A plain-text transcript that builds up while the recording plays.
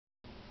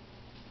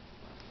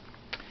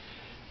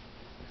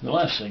The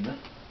last segment,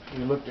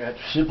 we looked at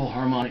simple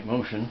harmonic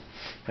motion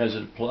as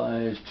it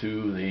applies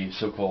to the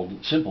so-called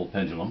simple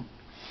pendulum.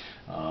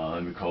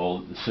 And we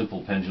call the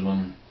simple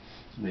pendulum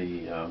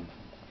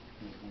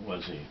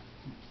was a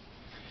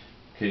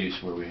case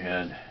where we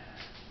had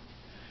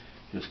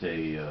just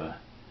a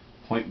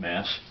point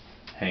mass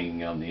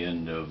hanging on the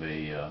end of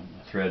a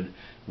thread,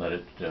 let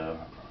it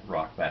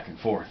rock back and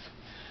forth.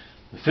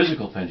 The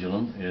physical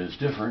pendulum is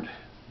different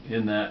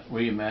in that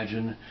we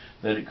imagine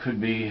that it could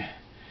be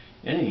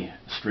any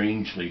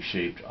strangely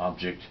shaped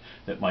object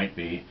that might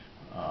be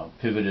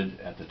pivoted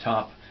at the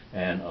top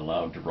and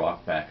allowed to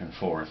rock back and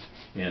forth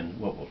in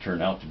what will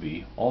turn out to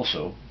be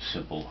also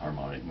simple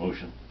harmonic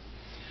motion.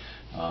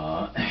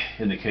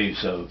 In the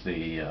case of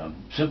the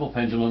simple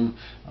pendulum,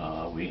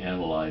 we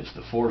analyzed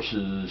the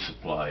forces,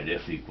 applied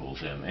F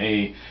equals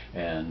ma,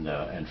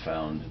 and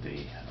found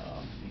the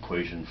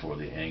equation for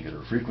the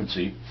angular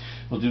frequency.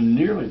 We'll do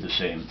nearly the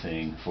same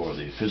thing for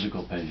the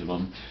physical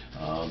pendulum.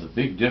 The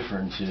big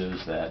difference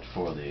is that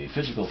for the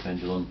physical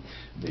pendulum,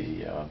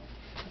 the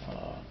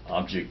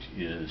object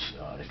is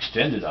an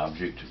extended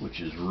object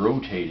which is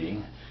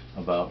rotating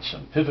about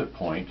some pivot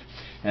point,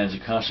 and as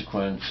a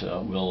consequence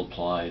we'll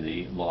apply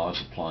the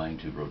laws applying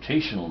to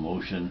rotational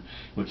motion,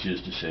 which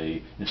is to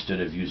say, instead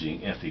of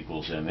using F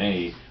equals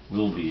ma,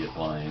 we'll be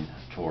applying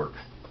torque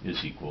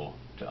is equal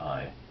to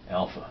I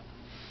alpha.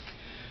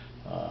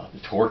 The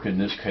torque in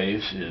this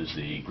case is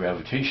the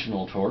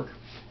gravitational torque,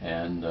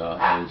 and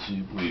as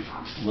we've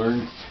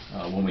learned,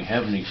 when we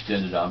have an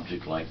extended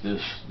object like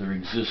this, there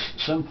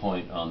exists some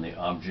point on the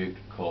object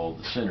called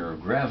the center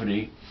of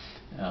gravity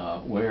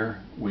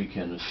where we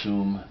can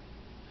assume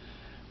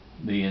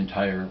the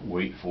entire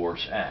weight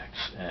force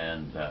acts,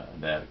 and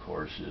that of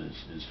course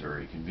is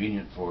very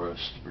convenient for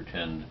us to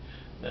pretend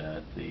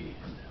that the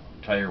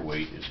entire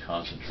weight is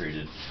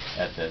concentrated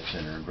at that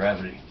center of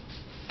gravity.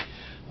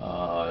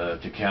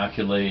 To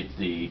calculate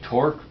the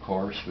torque, of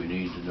course, we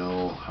need to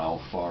know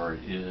how far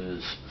it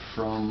is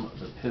from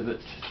the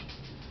pivot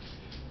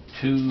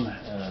to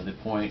the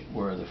point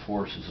where the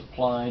force is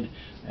applied,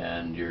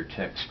 and your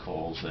text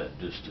calls that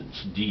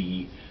distance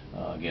d,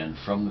 again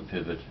from the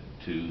pivot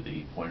to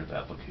the point of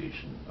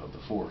application of the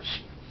force.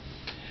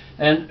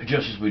 And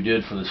just as we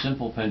did for the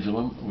simple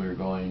pendulum, we're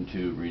going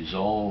to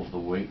resolve the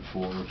weight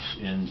force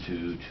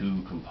into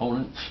two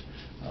components,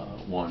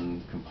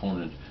 one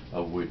component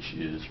of which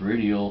is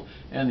radial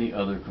and the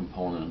other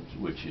component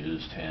which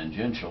is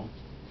tangential.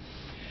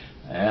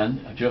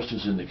 And just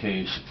as in the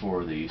case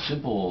for the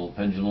simple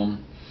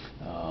pendulum,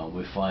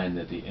 we find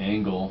that the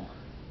angle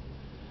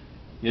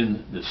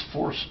in this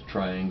force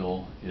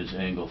triangle is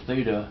angle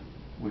theta,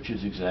 which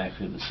is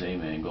exactly the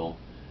same angle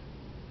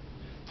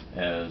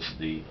as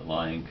the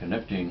line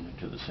connecting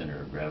to the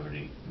center of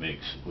gravity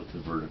makes with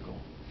the vertical.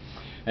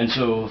 And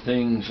so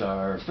things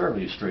are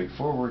fairly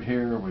straightforward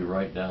here. We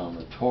write down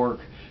the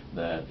torque,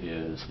 that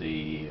is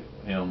the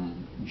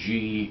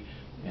mg,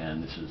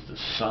 and this is the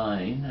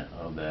sine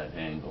of that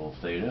angle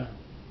theta,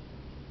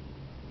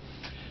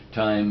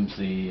 times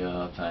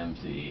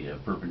the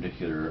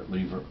perpendicular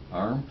lever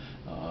arm,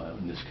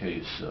 in this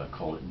case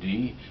call it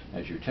d,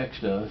 as your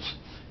text does,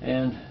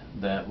 and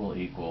that will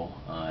equal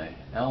I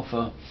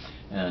alpha.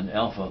 And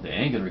alpha, the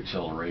angular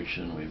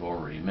acceleration, we've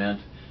already meant.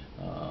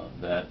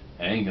 That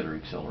angular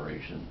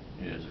acceleration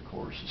is, of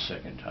course, the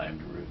second time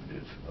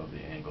derivative of the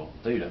angle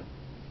theta.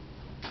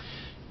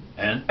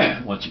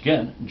 And once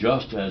again,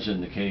 just as in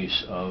the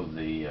case of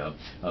the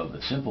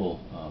simple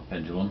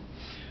pendulum,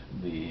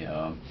 we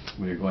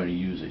are going to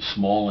use a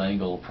small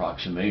angle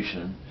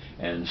approximation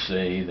and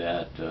say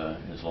that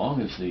as long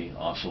as the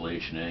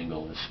oscillation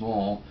angle is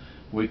small,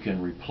 we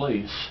can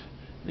replace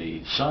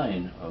the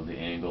sine of the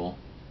angle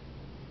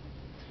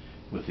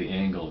with the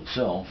angle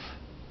itself,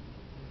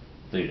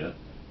 theta,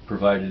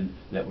 provided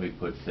that we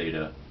put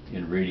theta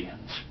in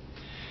radians.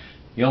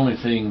 The only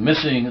thing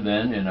missing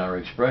then in our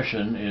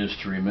expression is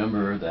to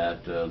remember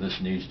that this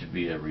needs to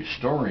be a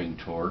restoring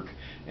torque,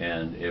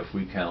 and if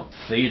we count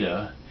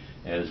theta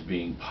as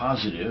being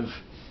positive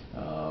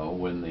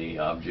when the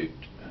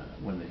object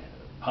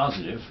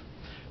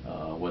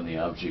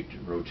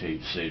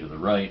rotates, say, to the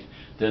right,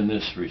 then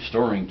this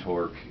restoring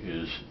torque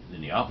is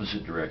in the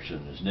opposite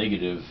direction, is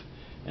negative,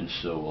 and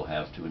so we'll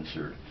have to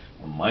insert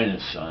a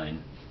minus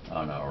sign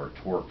on our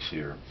torques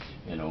here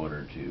in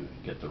order to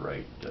get the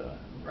right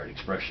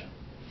expression.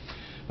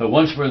 But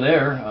once we're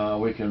there,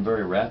 we can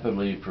very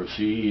rapidly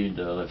proceed.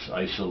 Let's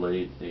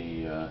isolate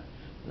the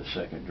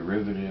second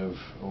derivative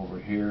over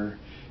here,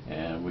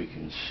 and we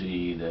can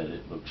see that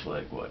it looks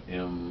like what,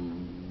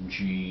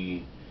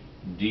 mg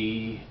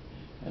d,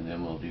 and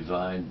then we'll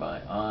divide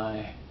by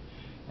I,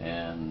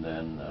 and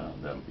then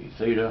that'll be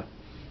theta,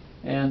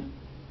 and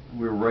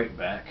we're right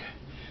back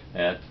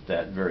at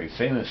that very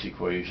famous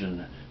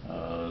equation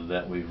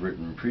that we've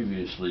written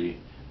previously,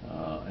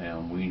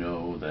 and we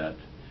know that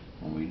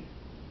when we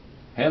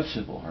have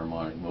simple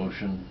harmonic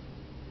motion,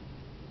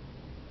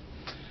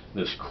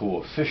 this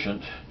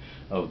coefficient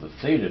of the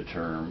theta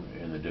term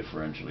in the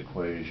differential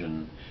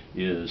equation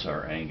is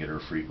our angular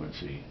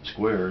frequency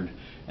squared,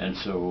 and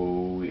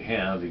so we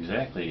have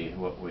exactly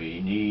what we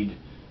need.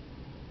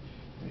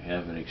 We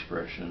have an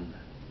expression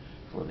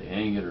for the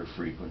angular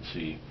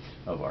frequency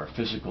of our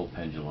physical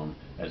pendulum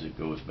as it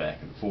goes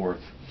back and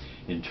forth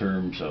in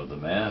terms of the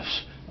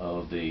mass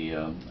of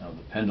the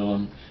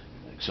pendulum,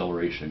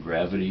 acceleration of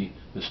gravity,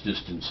 this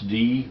distance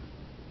d,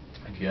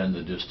 again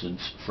the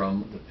distance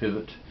from the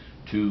pivot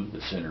to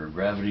the center of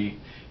gravity,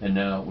 and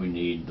now we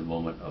need the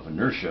moment of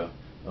inertia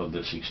of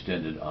this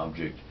extended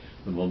object,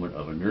 the moment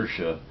of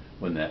inertia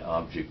when that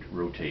object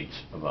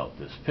rotates about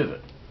this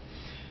pivot.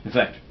 In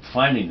fact,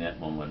 finding that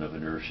moment of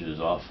inertia is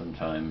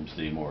oftentimes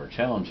the more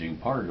challenging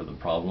part of the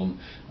problem.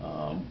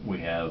 We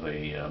have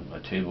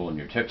a table in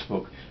your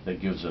textbook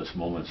that gives us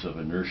moments of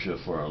inertia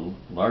for a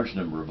large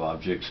number of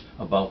objects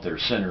about their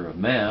center of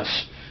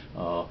mass,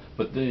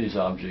 but these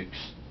objects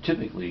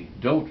typically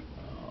don't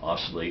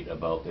oscillate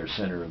about their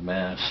center of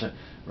mass,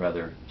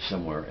 rather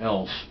somewhere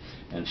else,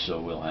 and so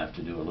we'll have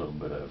to do a little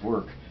bit of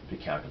work to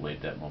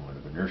calculate that moment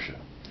of inertia.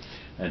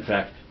 In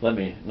fact, let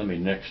me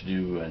next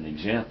do an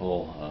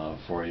example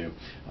for you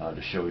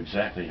to show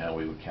exactly how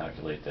we would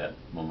calculate that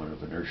moment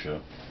of inertia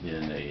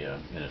in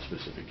a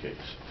specific case.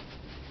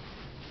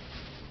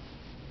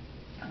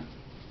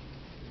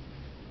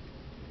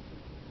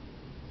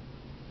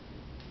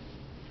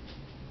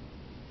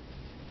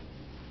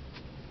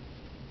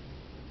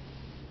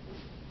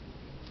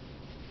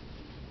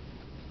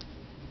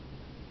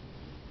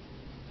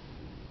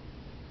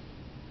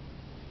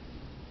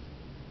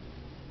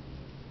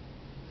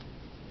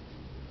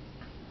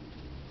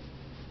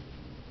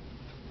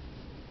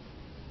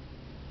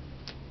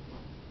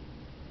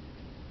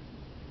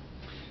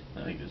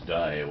 I think this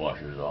dye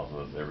washes off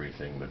of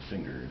everything but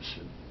fingers.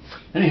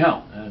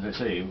 Anyhow, as I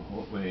say,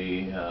 what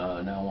we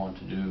now want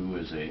to do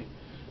is a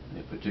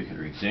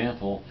particular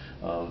example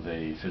of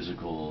a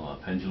physical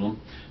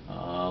pendulum.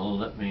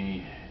 Let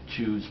me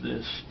choose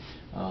this.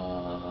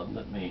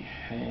 Let me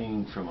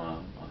hang from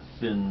a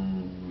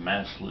thin,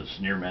 massless,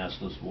 near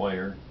massless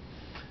wire,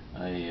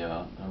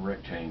 a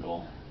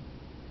rectangle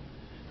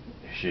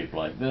shaped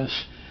like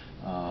this.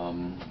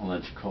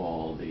 Let's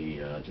call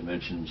the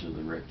dimensions of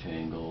the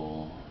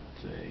rectangle,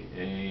 say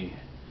A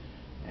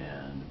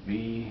and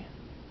B,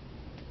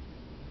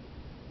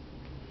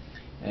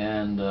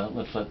 and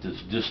let's let this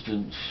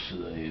distance,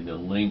 the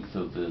length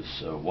of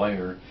this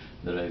wire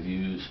that I've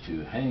used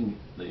to hang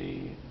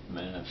the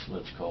mass,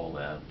 let's call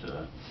that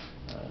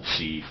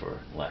C for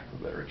lack of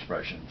a better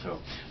expression. So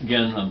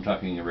again, I'm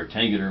talking a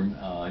rectangular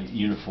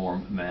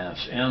uniform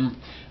mass M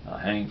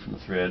hanging from the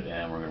thread,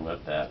 and we're going to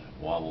let that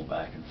wobble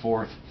back and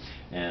forth.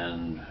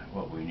 And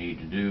what we need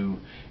to do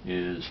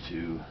is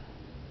to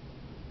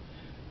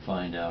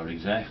find out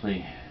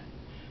exactly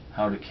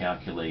how to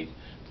calculate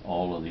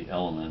all of the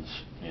elements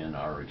in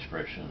our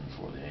expression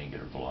for the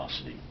angular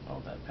velocity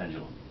of that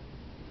pendulum.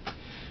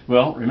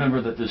 Well, remember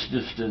that this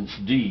distance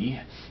d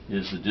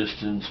is the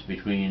distance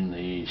between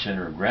the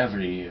center of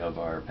gravity of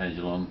our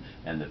pendulum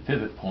and the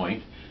pivot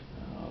point.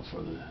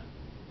 For the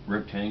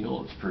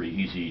rectangle, it's pretty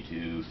easy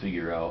to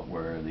figure out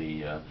where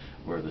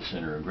the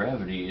center of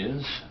gravity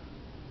is.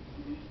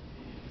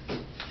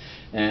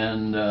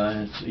 And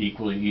it's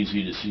equally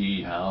easy to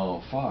see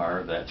how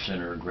far that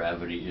center of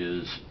gravity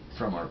is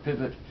from our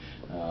pivot.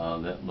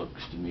 That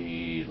looks to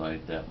me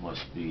like that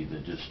must be the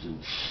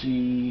distance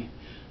c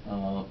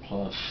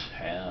plus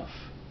half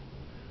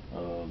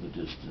of the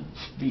distance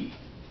b.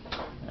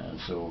 And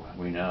so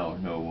we now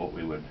know what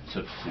we would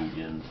substitute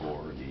in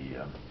for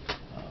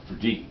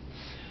d.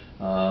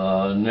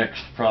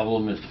 Next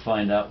problem is to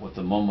find out what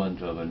the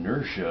moment of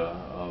inertia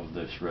of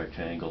this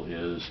rectangle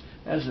is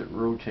as it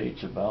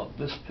rotates about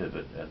this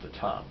pivot at the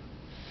top.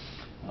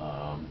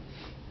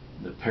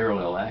 The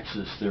parallel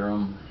axis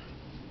theorem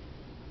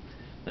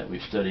that we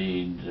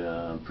studied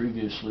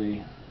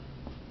previously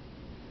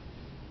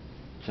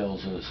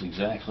tells us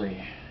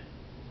exactly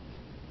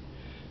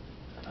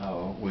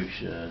how we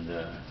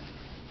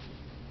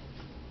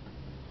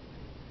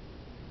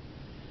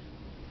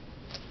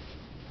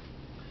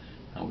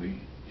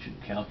should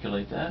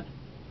calculate that.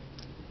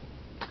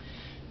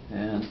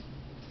 And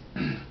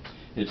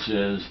it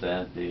says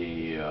that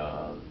the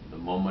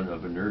moment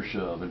of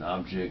inertia of an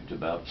object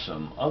about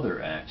some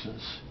other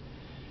axis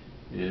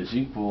is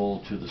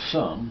equal to the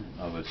sum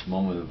of its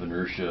moment of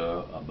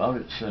inertia about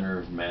its center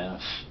of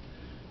mass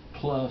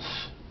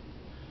plus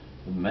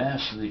the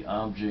mass of the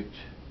object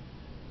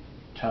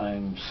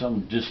times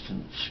some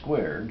distance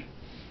squared,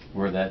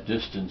 where that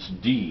distance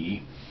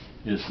d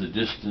is the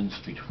distance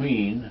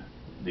between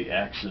the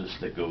axis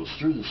that goes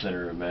through the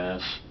center of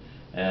mass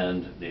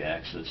and the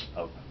axis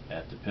up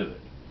at the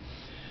pivot.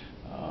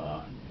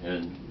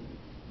 And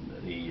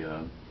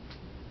the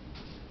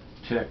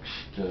text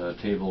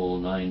table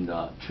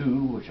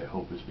 9.2, which I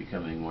hope is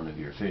becoming one of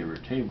your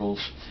favorite tables,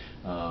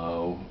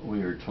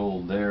 we are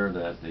told there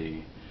that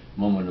the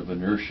moment of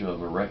inertia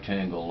of a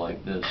rectangle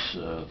like this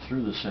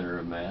through the center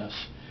of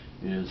mass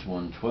is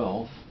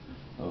 1/12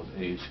 of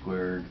a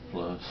squared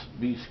plus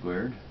b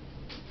squared.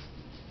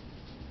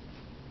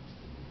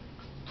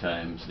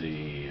 times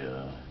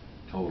the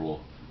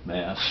total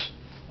mass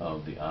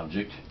of the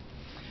object.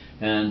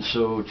 And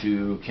so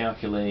to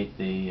calculate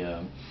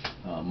the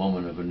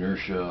moment of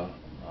inertia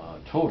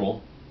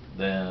total,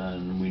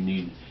 then we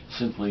need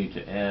simply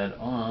to add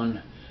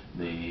on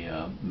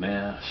the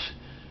mass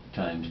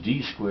times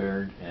d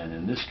squared, and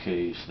in this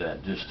case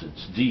that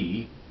distance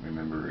d,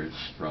 remember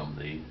it's from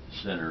the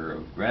center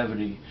of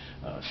gravity,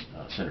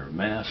 center of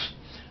mass,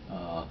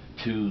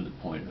 to the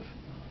point of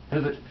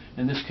pivot.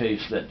 In this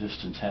case that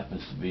distance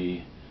happens to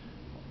be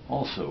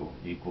also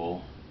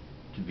equal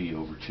to v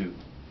over 2,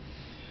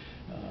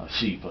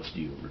 c plus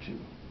d over 2.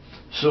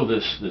 So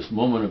this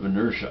moment of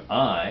inertia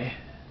I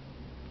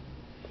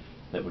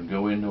that would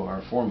go into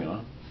our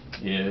formula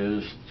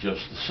is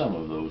just the sum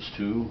of those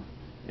two,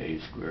 a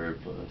squared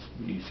plus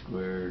b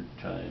squared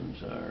times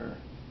our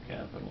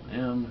capital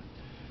M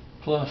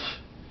plus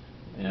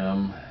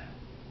M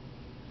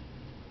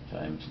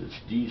times this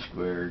d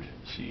squared,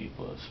 c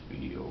plus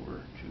b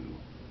over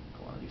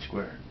 2 quantity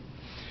squared.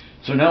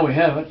 So now we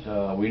have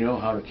it. We know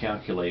how to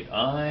calculate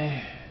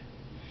I.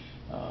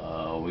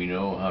 We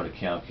know how to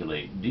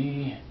calculate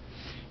d.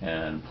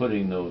 And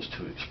putting those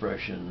two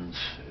expressions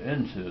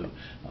into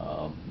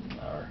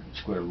our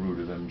square root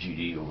of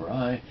mgd over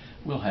I,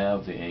 we'll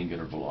have the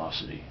angular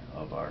velocity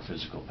of our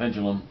physical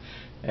pendulum.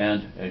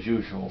 And as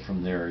usual,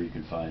 from there you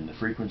can find the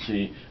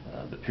frequency,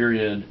 the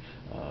period,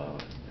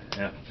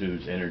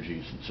 amplitudes,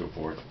 energies, and so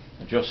forth,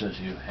 just as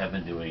you have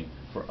been doing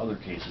for other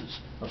cases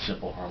of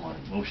simple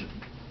harmonic motion.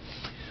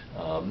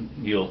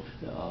 You'll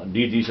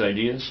need these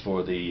ideas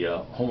for the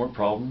homework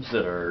problems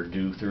that are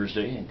due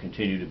Thursday and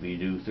continue to be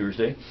due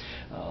Thursday.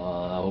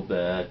 I hope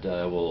that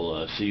I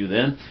will see you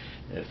then.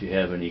 If you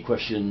have any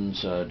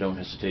questions, don't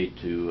hesitate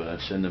to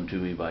send them to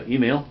me by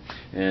email.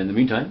 And in the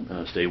meantime,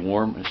 stay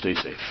warm and stay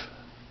safe.